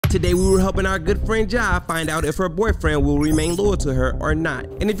Today we were helping our good friend Ja find out if her boyfriend will remain loyal to her or not.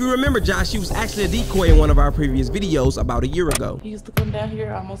 And if you remember Ja, she was actually a decoy in one of our previous videos about a year ago. He used to come down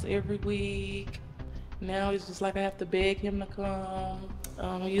here almost every week. Now it's just like I have to beg him to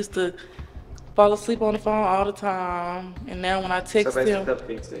come. He used to fall asleep on the phone all the time. And now when I text him.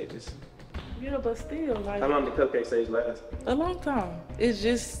 Cupcake stages. Yeah, but still, like. How long did the cupcake stage last? A long time. It's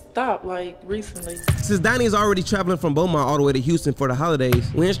just stopped, like, recently. Since Donny is already traveling from Beaumont all the way to Houston for the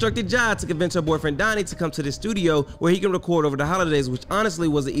holidays, we instructed Ja to convince her boyfriend Donny to come to the studio where he can record over the holidays, which honestly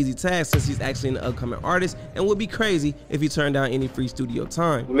was an easy task since he's actually an upcoming artist and would be crazy if he turned down any free studio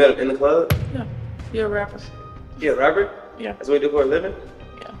time. We met him in the club? Yeah. You're a rapper. Yeah, rapper? Yeah. That's what we do for a living?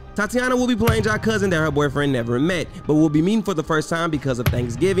 Tatiana will be playing Ja's cousin that her boyfriend never met, but will be meeting for the first time because of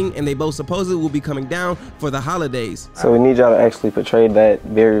Thanksgiving, and they both supposedly will be coming down for the holidays. So we need y'all to actually portray that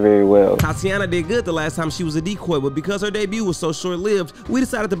very, very well. Tatiana did good the last time she was a decoy, but because her debut was so short-lived, we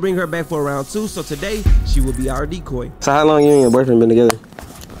decided to bring her back for round 2, so today she will be our decoy. So how long you and your boyfriend been together?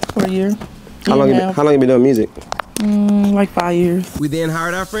 For a year. How long you been doing music? Like 5 years. We then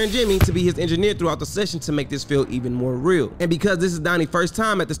hired our friend Jimmy to be his engineer throughout the session to make this feel even more real. And because this is Donny's first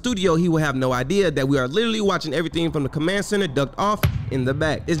time at the studio, he will have no idea that we are literally watching everything from the command center ducked off in the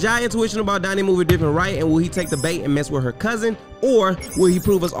back. Is Ja intuition about Donny moving different right, and will he take the bait and mess with her cousin? Or will he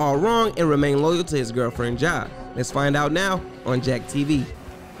prove us all wrong and remain loyal to his girlfriend Ja? Let's find out now on Jack TV.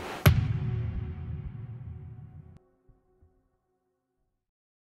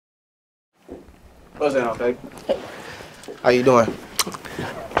 What's that, okay? How you doing?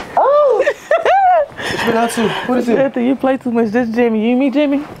 Oh! What you been up to? What is it? After you play too much, this Jimmy. You meet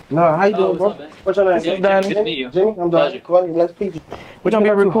Jimmy? No, how you doing, bro? What's your name? Donny. Good to meet you. Jimmy, I'm Donny. Nice to meet you. We're gonna be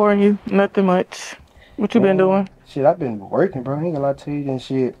recording you. Nothing much. What you been doing? Shit, I've been working, bro. I ain't gonna lie to you and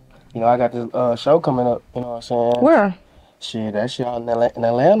shit. You know, I got this show coming up, you know what I'm saying? Where? Shit, that shit out in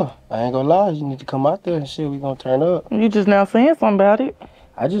Atlanta. I ain't gonna lie, you need to come out there and shit, we gonna turn up. You just now saying something about it.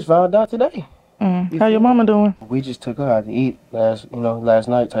 I just found out today. How your mama doing? We just took her out to eat last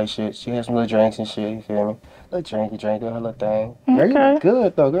night type shit. She had some little drinks and shit, you feel me? Little drinky, her little thing. Girl, you look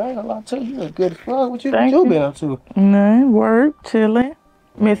good though, girl. I ain't gonna lie to you, you look good as fuck. What you been up to? Nothing, work, chilling,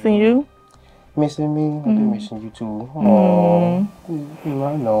 missing you. Missing me? I've been missing you too. Oh,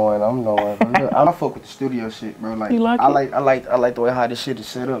 I'm knowing. But look, I fuck with the studio shit, bro. Like, you like I like the way how this shit is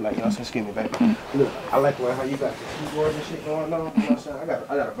set up. Like, you know what I'm saying? Excuse me, baby. Look, I like the way how you got the keyboard and shit going on. You know what I'm saying? I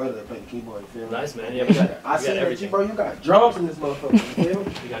got a brother that play the keyboard. You feel me? Nice, man. Yeah, we got. I see that, bro. You got drums in this motherfucker. You feel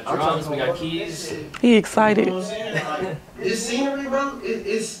me? We got drums. We got keys. He excited. You know what I'm saying? Like, this scenery, bro,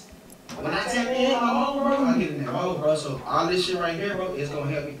 it's. When I tap in my mode, bro, I get in the mode, bro. So all this shit right here, bro, it's gonna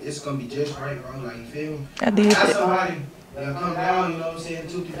help me. It's gonna be just right, bro. Like, you feel me? I did. Got somebody that'll come down, you know what I'm saying,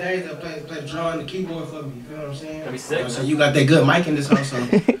 2-3 days, they'll play the drum and the keyboard for me. You feel what I'm saying? That'd be sick. So you got that good mic in this house, so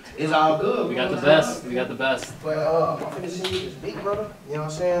it's all good. We got the best. We got the best. But I'm finna send you this beat, brother. You know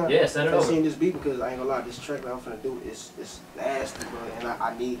what I'm saying? Yeah, send it over. I'm finna send you this beat because I ain't gonna lie, this track that I'm finna do is nasty, bro, and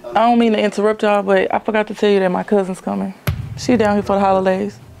I need. I don't mean to interrupt y'all, but I forgot to tell you that my cousin's coming. She down here for the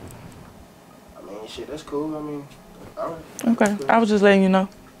holidays. Shit, that's cool. I mean, all right. Okay, Cool. I was just letting you know.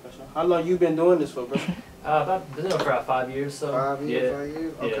 How long you been doing this for, bro? I've been doing it for about 5 years. So 5 years, yeah. 5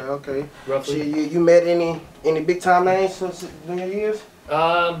 years. Yeah. Okay. Roughly. Shit, you met any big time names since during your years?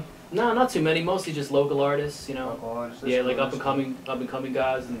 No, not too many. Mostly just local artists. You know. Local artists, Yeah, like cool, up and coming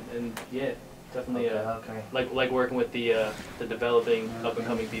guys, and yeah, definitely. Okay. Like working with the developing up and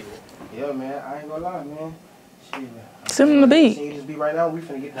coming people. Yeah, man. I ain't gonna lie, man. Shit. Send him the beat. See this beat right now. We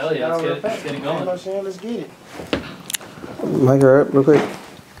finna get this Hell shit yeah, down real let's fast. get it You know going. what I'm saying? Let's get it. Mic her up real quick.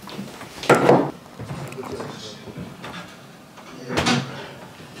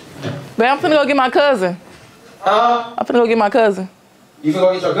 But I'm finna go get my cousin. I'm finna go get my cousin. You finna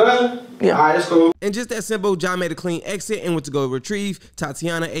go get your cousin? Yeah. All right, that's cool. And just that simple, Ja made a clean exit and went to go retrieve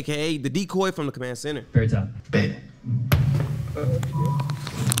Tatiana, aka the decoy from the command center. Very top. Bet. Are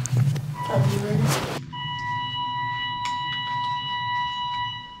you ready?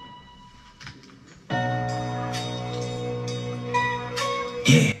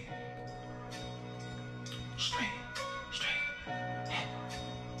 Yeah.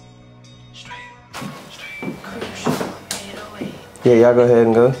 Yeah, y'all go ahead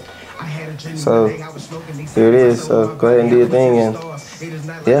and go. So, here it is. So, go ahead and do your thing and,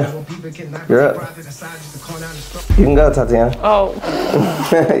 yeah, you're up. You can go, Tatiana. Oh.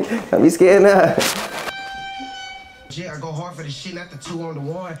 Don't be scared now. Yeah, I go hard for the shit, not the 2 on the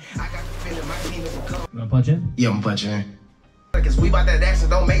 1. I got the feeling my kingdom will come. You wanna punch in? Yeah, I'm punching in. Cause we about that action,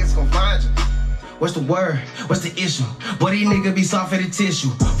 don't make us gon' find you. What's the word? What's the issue? But these niggas be soft at the tissue.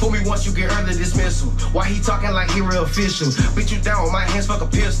 Fool me once, you get early dismissal. Why he talking like he real official? Beat you down with my hands, fuck a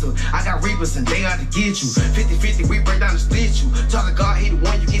pistol. I got reapers and they out to get you. 50-50, we break down the split you. Talk to God, he the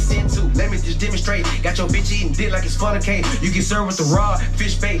one you get sent to. Let me just demonstrate. Got your bitch eating dick like it's funnacade. You get served with the raw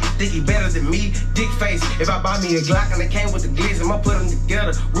fish bait. Think he better than me? Dick face. If I buy me a Glock and they came with the glitz, I'ma put them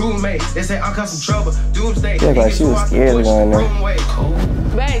together. Roommate. They say I'm causing trouble. Doomsday. Yeah, like she was scared of going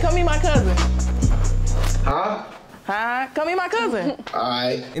there. Babe, come meet my cousin. Huh? Hi, come meet my cousin.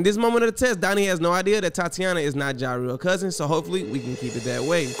 Alright. In this moment of the test, Donny has no idea that Tatiana is not Ja's real cousin, so hopefully we can keep it that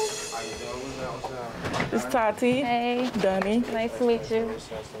way. It's Tati. Hey. Donny. Nice to meet you. Nice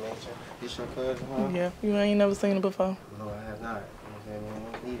to meet you. This your cousin, huh? Yeah, you ain't never seen her before. No, I have not. You know what I'm saying? We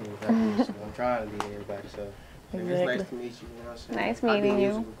don't need everybody. I'm trying to meet everybody, so. Exactly. It's nice to meet you, you know what I'm saying? Nice meeting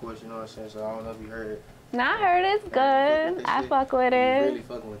you. Music, of course, you know what I'm saying? So I don't know if you heard it. Nah, I heard it's good. I fuck with You it. really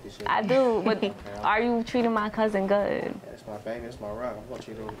fucking with this shit. I do, but are you treating my cousin good? That's my baby, that's my rock. I want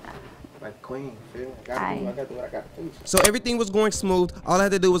you to like a queen, feel me? I gotta do what I gotta do. So everything was going smooth. All I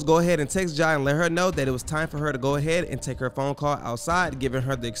had to do was go ahead and text Ja and let her know that it was time for her to go ahead and take her phone call outside, giving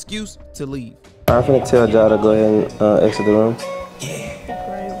her the excuse to leave. I'm finna tell Ja to go ahead and exit the room.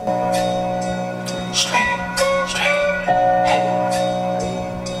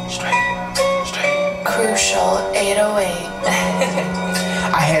 Crucial 808.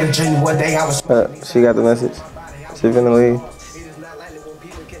 I had a dream one day I was. She got the message. She finna leave.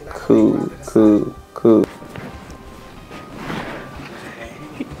 Cool, cool, cool.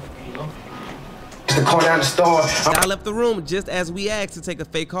 The car down the store. Ja left the room just as we asked to take a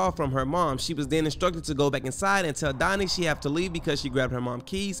fake call from her mom. She was then instructed to go back inside and tell Donny she have to leave because she grabbed her mom's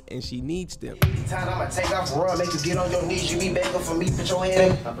keys and she needs them. Time I'ma take off run, make you get on your knees. You be begging for me, put your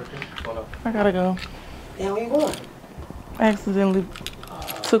head in. I gotta go. Damn, where you going? I accidentally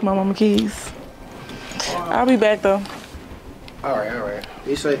took my mama keys. I'll be back though. All right.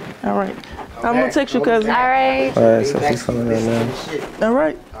 You say. All right. I'm gonna text you, cousin. All right. Alright, so she's coming right now. All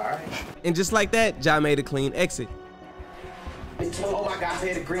right. And just like that, Ja made a clean exit. Oh my God,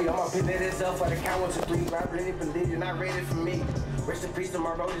 pay the green. I'm gonna put that itself for the count 1, 2, 3. I really believe you're not ready for me. Rest in peace to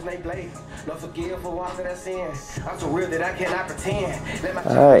my brothers, they Blake. No forgive for walks that I sin. I'm so real that I cannot pretend.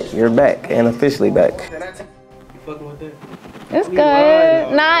 Alright, you're back and officially back. You fucking with that? It's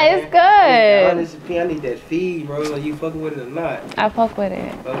good. Nah, it's good. Honestly, I need that feed, bro. Are you fucking with it or not? I fuck with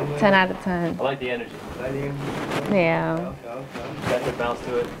it. 10 out of 10. I like the energy. Yeah. Okay. Got the bounce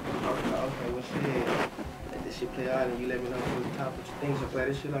to it. Okay, well shit. Let this shit play out and you let me know what top what you think. So play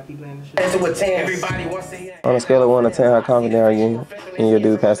this shit, I keep playing this shit. With 10. Everybody wants to hear. On a scale of 1 to 10, how confident are you in your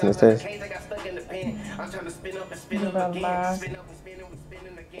dude passing this test? About 9.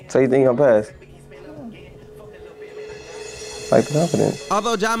 So you think you're gonna pass? Like the confidence.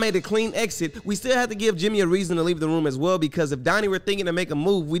 Although Ja made a clean exit, we still had to give Jimmy a reason to leave the room as well, because if Donny were thinking to make a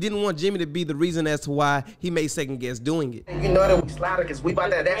move, we didn't want Jimmy to be the reason as to why he may second guess doing it. You know that we slaughter because we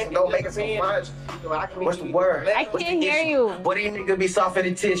about that action, don't make it so much. What's the word? I can't hear you. But these niggas be soft at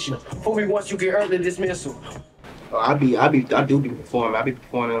the tissue. Fool me once, you get early dismissal. I do be performing. I be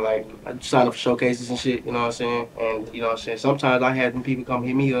performing, like, I sign up for showcases and shit, you know what I'm saying? And, you know what I'm saying, sometimes I had them people come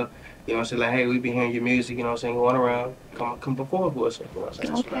hit me up, you know what I'm saying, like, hey, we been hearing your music, you know what I'm saying, going around, come perform for us, you know what I'm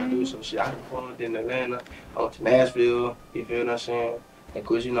saying? That's what I do, some shit. I performed in Atlanta, I went to Nashville, you feel what I'm saying? And of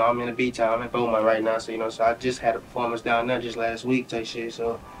course, you know, I'm in the beach town, I'm in Beaumont right now, so, you know, so I just had a performance down there just last week type shit,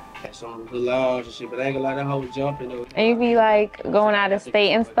 so had some little lounge and shit, but I ain't gonna lie, that hoe was jumping, though. And you be like going out of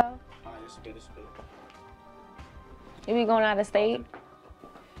state and stuff? You be going out of state?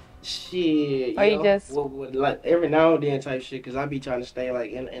 Shit, or you just like every now and then type shit, cause I be trying to stay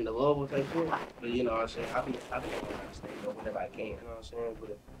like in the lower type shit. But you know what I'm saying, I be trying to stay low whenever I can. You know what I'm saying,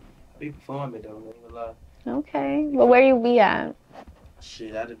 but I be performing though, man, a lot. Okay, but where you be at?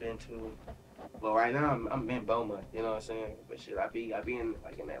 Shit, I'd have been to. Well, right now I'm in Beaumont. You know what I'm saying, but shit, I be in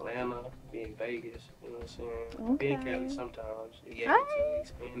like in Atlanta, be in Vegas. You know what I'm saying, okay. Be in Cali sometimes. Yeah, Right.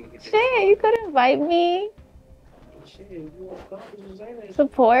 to expand. Shit, you could invite me. Shit, you want to come?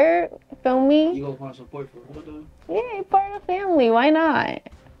 Support, feel me? You gonna find support for what though? Yeah, you're part of the family. Why not?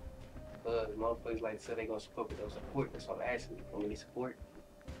 Motherfuckers like said they gonna support, but don't support. That's what I'm asking you. For me to support.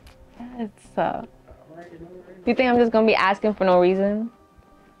 Yes. You think I'm just gonna be asking for no reason?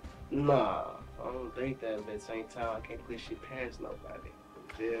 Nah, I don't think that. But at the same time, I can't push shit past nobody.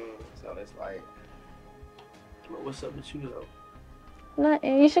 You feel me? So it's like, what's up with you though?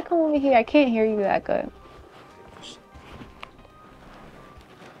 Nothing. You should come over here. I can't hear you that good.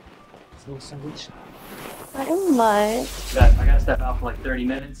 Sandwich. Not much. I gotta step out for like 30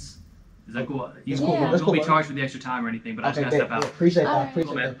 minutes. Is that cool? You That's cool, man. That's won't cool, be man. charged for the extra time or anything, but I just gotta step out. Appreciate that. Appreciate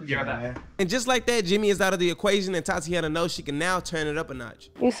Cool, man. that. Be right back. And just like that, Jimmy is out of the equation and Tatiana knows she can now turn it up a notch.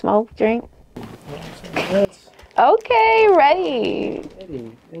 You smoke, drink? Okay, ready.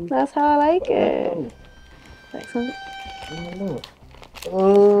 That's how I like it. Excellent.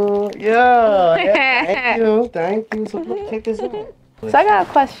 Yeah. Thank you. So check this out. So I got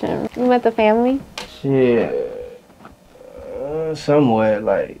a question. You met the family? Shit. Somewhat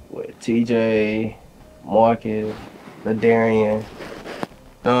like with TJ, Marcus, Ladarian. You know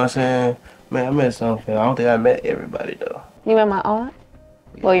what I'm saying? Man, I met some family. I don't think I met everybody though. You met my aunt?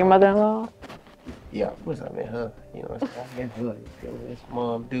 Well, your mother-in-law? Yeah, of course I met her. You know what I'm saying? I met her. You feel me? That's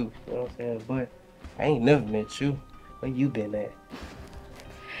mom do. You know what I'm saying? But I ain't never met you. Where you been at?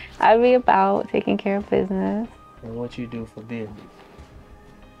 I be about taking care of business. And what you do for business?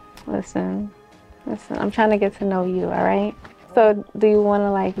 Listen, I'm trying to get to know you, all right? So do you want to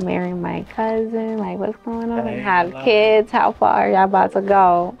like marry my cousin? Like what's going on? I ain't Have gonna lie. kids? How far are y'all about to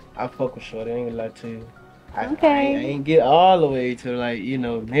go? I fuck with shorty. I ain't gonna lie to you. I Okay. ain't get all the way to like, you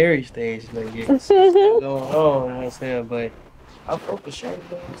know, marriage stage. Like, yeah, still going on, you know what I'm saying? But I fuck with shorty,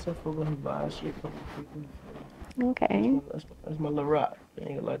 though. I fuck with her vibe. She fuck with people. Okay. That's my little rock. I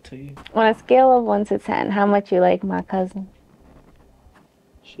ain't gonna lie to you. On a scale of 1 to 10, how much you like my cousin?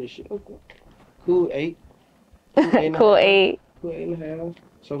 Shit. Cool 8. Cool 8. Cool 8.5.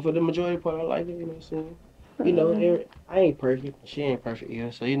 So for the majority part, I like it. You know what I'm saying? You know, I ain't perfect. She ain't perfect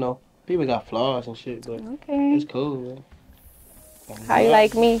either. So you know, people got flaws and shit, but Okay. it's cool, man. How you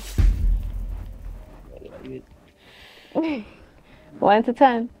like me? 1 to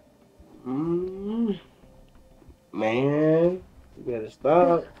 10. Man, you better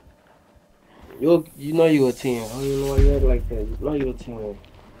stop. You know you a 10. I don't even know why you act like that. You know you a 10.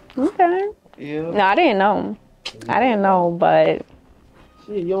 Okay. Yeah. No, I didn't know. I didn't know, but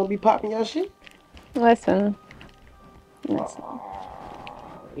Shit, you don't be popping your shit? listen.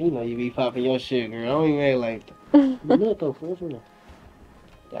 You know you be popping your shit, girl. I don't even act like that. But look though, for real.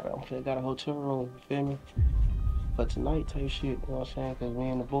 Got a hotel room, you feel me? For tonight type shit, you know what I'm saying? Cause me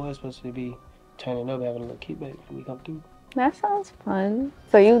and the boys supposed to be turning up, having a little kickback before we come through. That sounds fun.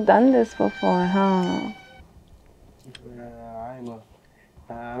 So you've done this before, huh? I ain't know.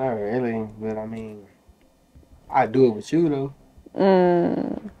 Not really, but I mean, I do it with you though.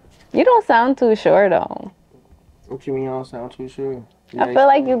 You don't sound too sure though. What you mean I don't sound too sure? I feel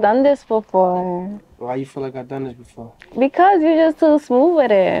like you've done this before. Why you feel like I've done this before? Because you're just too smooth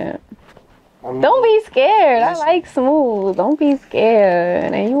with it. I mean, Don't be scared. I listen. like smooth. Don't be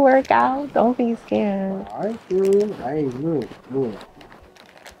scared. And you work out, don't be scared. Alright, I ain't good.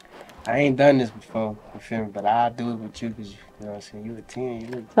 I ain't done this before, you feel me? But I do it with you because, you know what I'm saying, you a 10, you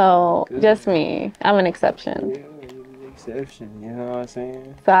look So, good. just me. I'm an exception. Yeah, you the exception, you know what I'm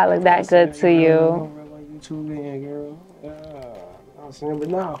saying? So I look that good to you. You too, man, girl. Yeah, you know what I'm saying? But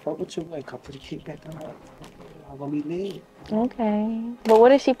nah, fuck with you, like, come to the kickback. I'm gonna be lit. Okay. But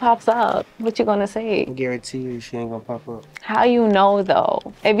what if she pops up? What you gonna say? I guarantee you she ain't gonna pop up. How you know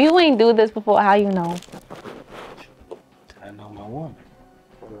though? If you ain't do this before, how you know? I know my woman.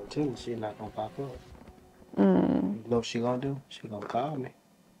 I'm telling you, she not gonna pop up. You know what she gonna do? She gonna call me.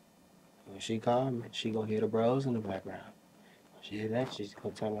 When she call me, she gonna hear the bros in the background. She hear that, she's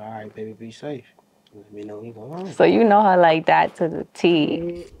gonna tell me, all right, baby, be safe. Let me know what's going on. So you know her like that to the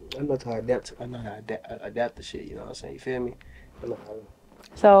T. I know how to adapt. I know how to adapt the shit. You know what I'm saying? You feel me? I know how to.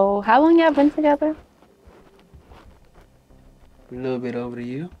 So how long y'all been together? A little bit over the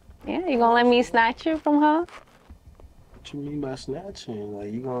year. Yeah, you gonna let me snatch you from her? What you mean by snatching?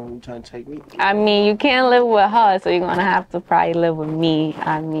 Like you trying to take me? I mean, you can't live with her, so you're gonna have to probably live with me.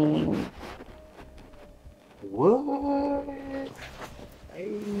 I mean, What?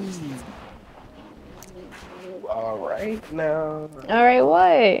 Hey. All right now. all right,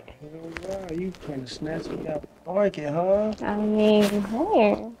 what? Wow, you trying to snatch me out the market, huh? I mean,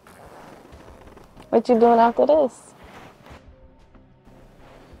 hey, what you doing after this?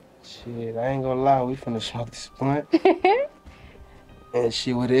 Shit, I ain't gonna lie, we finna smoke this blunt. And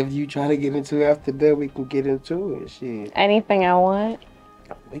shit, whatever you trying to get into after that, we can get into it. Shit. Anything I want.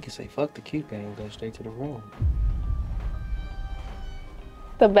 We can say fuck the cute game and go straight to the room.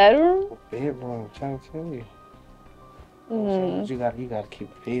 The bedroom? Bedroom, I'm trying to tell you. Mm. You gotta keep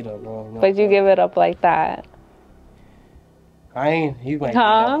your feet up, bro. But you give it up like that. You might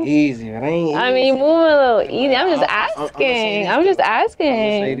Huh? think that easy, but I ain't I mean, moving a little easy. I'm just I'm gonna say asking. this, I'm just though. I'm gonna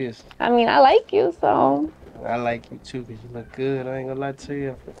say asking. this. I mean, I like you, so. I like you too, because you look good. I ain't gonna lie to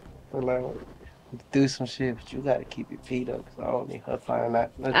you. I feel like we can do some shit, but you gotta keep your feet up, because I don't need her finding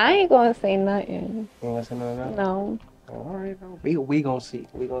out. I ain't gonna say nothing. You ain't gonna say nothing? No. All right, we gonna see.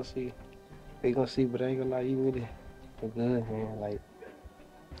 We gonna see. We gonna see, but I ain't gonna lie, you really good, man. Like,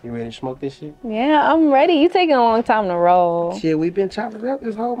 you ready to smoke this shit? Yeah, I'm ready. You taking a long time to roll. Shit, we been chopping up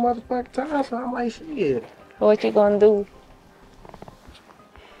this whole motherfucking time, so I'm like, shit. What you gonna do?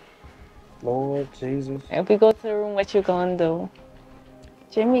 Lord Jesus. If we go to the room, what you gonna do?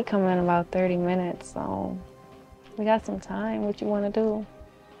 Jimmy come in about 30 minutes, so we got some time. What you wanna do?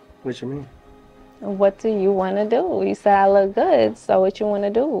 What you mean? What do you wanna do? You said I look good, so what you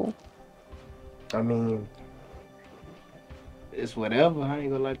wanna do? I mean, it's whatever. I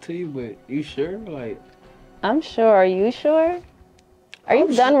ain't gonna lie to you, but you sure? Like, I'm sure. Are you sure? Are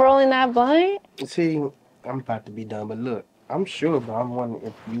you done rolling that blunt? see, I'm about to be done, but look, I'm sure, but I'm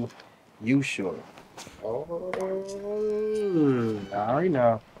wondering if you sure. Oh, all right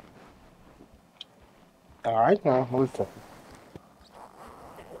now. All right now, what's up?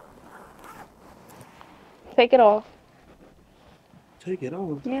 Take it off. Take it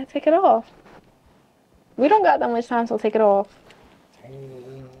off. Yeah, take it off. We don't got that much time, so take it off.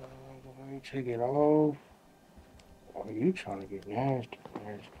 Take it off. Oh, you trying to get nasty,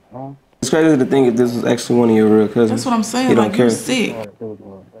 huh? It's crazy to think if this was actually one of your real cousins. That's what I'm saying. You don't Like, care. you're sick.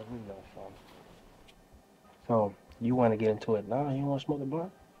 So, you want to get into it now? You want to smoke a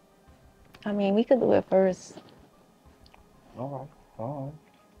blunt? I mean, we could do it first. All right.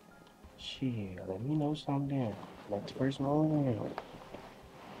 Shit, let me know something. Next person on.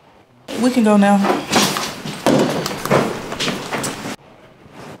 We can go now.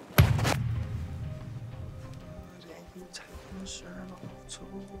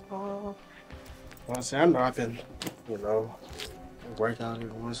 I know I've been, work out every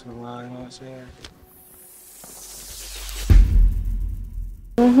once in a while, you know what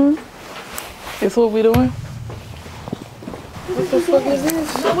I'm saying? It's what we doing? What the fuck is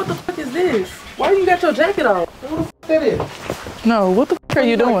this? No, what the fuck is this? Why you got your jacket off? What the fuck that is? No, what the fuck are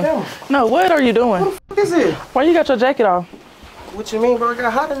you doing? No, what are you doing? What the fuck is it? Why you got your jacket off? What you mean, bro? I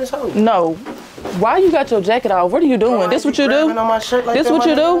got hot in this hole. No. Why you got your jacket off? What are you doing? This what you do? This what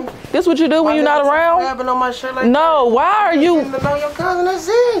you do? This what you do when you're not around? Grabbing on my shirt like No, why are you? that? Know your cousin, that's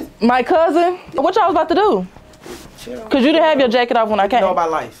it. My cousin? What y'all was about to do? Chill. Cause you didn't have your jacket off when I You know came.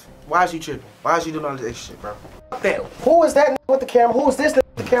 about life. Why is you tripping? Why is you doing all this extra shit, bro? Fuck that. Who is that nigga with the camera? Who is this nigga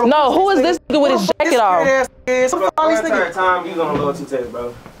with the camera? No, who is this nigga with his jacket off? All these niggas. Time you on a loyalty test,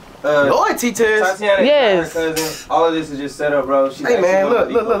 bro. Loyalty test? Tatiana, Yes. cousin, all of this is just set up, bro. She's Hey man,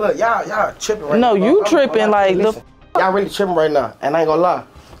 actually look. Y'all tripping right No, now. you bro. tripping like the. Listen, y'all really tripping right now, and I ain't gonna lie.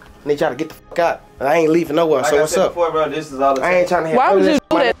 I need y'all to get the fuck out. And I ain't leaving nowhere. Like So I what's said up? before, bro, this is all the I ain't trying to hear. Why none would of you this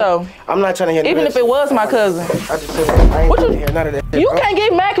do shit, that though? I'm not trying to hear. none Even of if it that was my cousin. shit. I just said I ain't What trying you- to hear none of that. Shit, You bro. can't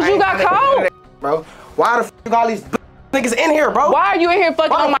get mad cause you got caught. Bro, why the fuck all these niggas in here, bro? Why are you in here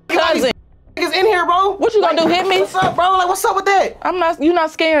fucking on my cousin? Niggas in here, bro. What you gonna do? Hit me? What's up, bro? Like, what's up with that? I'm not. You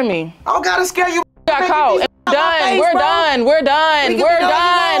not scaring me. I don't gotta scare you. You got caught. And we're done. We're done. We're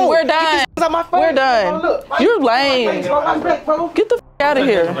done. We're done. We're done. We're done. You're lame. Get the f out of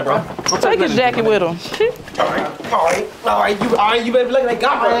here. Take his jacket with him. All right. You better be looking at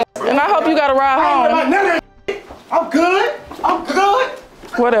God. And I hope you got a ride home. I'm good.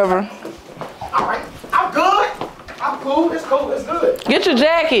 Whatever. All right. I'm good. I'm cool. It's cool. It's good. Get your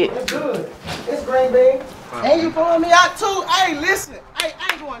jacket. It's good. It's great, man. And you pulling me out too. Hey, listen. Hey,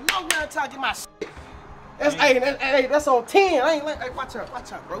 I ain't going nowhere until I get my shit. That's that's on 10. I ain't like. Hey, watch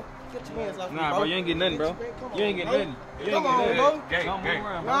out, bro. Get your hands off me, bro. Nah, bro, you ain't getting nothing, bro. You ain't getting nothing. Come on, bro. Don't move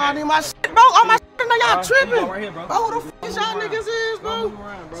around, Nah, I need my shit, bro. All my shit, now y'all tripping. right here, bro. Who the f is y'all niggas is, bro? Don't move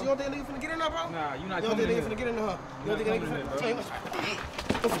around, bro. So you don't think they finna get in there, bro? Nah, you not You don't coming think they in finna here. get in there, huh? You don't think they coming in finna here,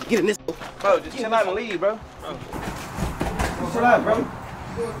 get in this? Bro, just chill out and leave, bro. Chill out, bro.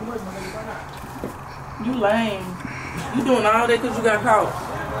 You lame. You doing all that cause you got caught.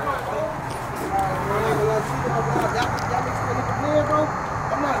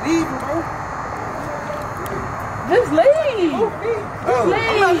 I'm not leaving, bro. Just leave. Just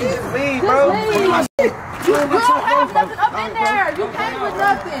leave, bro. You don't have nothing up in there. You came with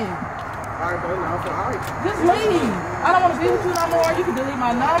nothing. Alright, bro. Alright. Just leave. I don't want to be with you no more. You can delete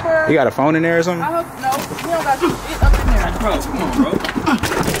my number. You got a phone in there or something? I hope no. You don't got shit up in there. Bro, come on, bro.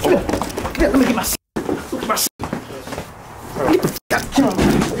 Let me get my shit. Look at my shit. Get the f*** out.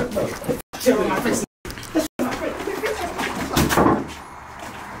 Chill on my face.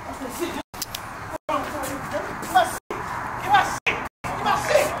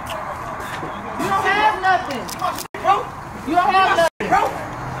 You don't have nothing. You don't have nothing.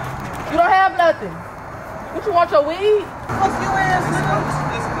 You don't have nothing. What you want your weed? Fuck your ass, nigga.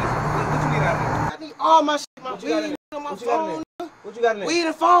 I need all my shit. My weed, my phone. What you got in there? Weed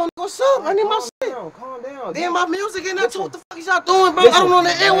and phone. What's up? I need my shit. Calm down. Then my music in there too. What the fuck is y'all doing, bro? I don't know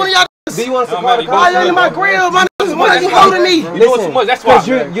that any one of y'all Do you want to No, support man, the you cause? Why you in my grill, my niggas? Why you holding me? You're doing too much. That's why.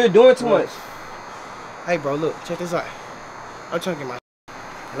 You're doing too much. Hey, bro, look, check this out. I'm trying to get my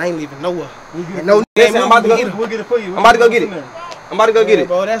and I ain't leaving nowhere. And no listen, I'm about to go get it. We'll get it for you. I'm about to go get it. I'm about to go get it.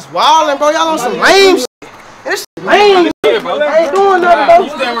 Bro, that's wildin', bro. Y'all on some lame shit. And this shit lame. Here, bro. I ain't doing nothing, bro. You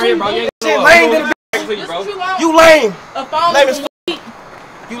stand right here, bro. You ain't Shit doing lame nothing. than For you, bro. you lame. A phone Lame as is fuck.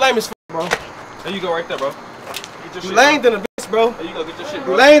 You lame as fuck, bro. There you go right there, bro. Get your You shit, lame bro. than a bitch, bro. There you go. Get your shit, You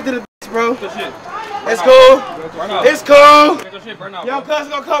bro. lame than a bitch, bro. Get your shit. It's cool. Burn out. It's cool. Get your shit. Burn out, Your bro.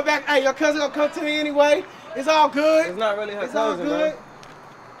 cousin gonna come back. Hey, your cousin gonna come to me anyway. It's all good. It's not really her It's all cousin, good. bro.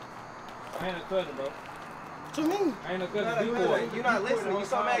 I ain't a cousin, bro. What you mean? I ain't a cousin. You're not listening. You're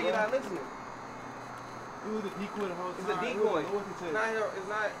so mad you're not listening. It's a decoy. It's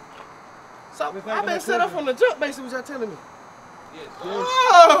not. So I've been set up from the jump, basically, what y'all telling me.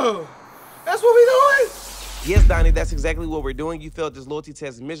 Oh, that's what we doing? Yes, Donnie, that's exactly what we're doing. You failed this loyalty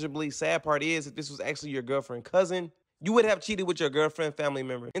test miserably. Sad part is, if this was actually your girlfriend cousin, you would have cheated with your girlfriend family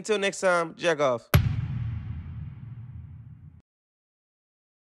member. Until next time, jack off.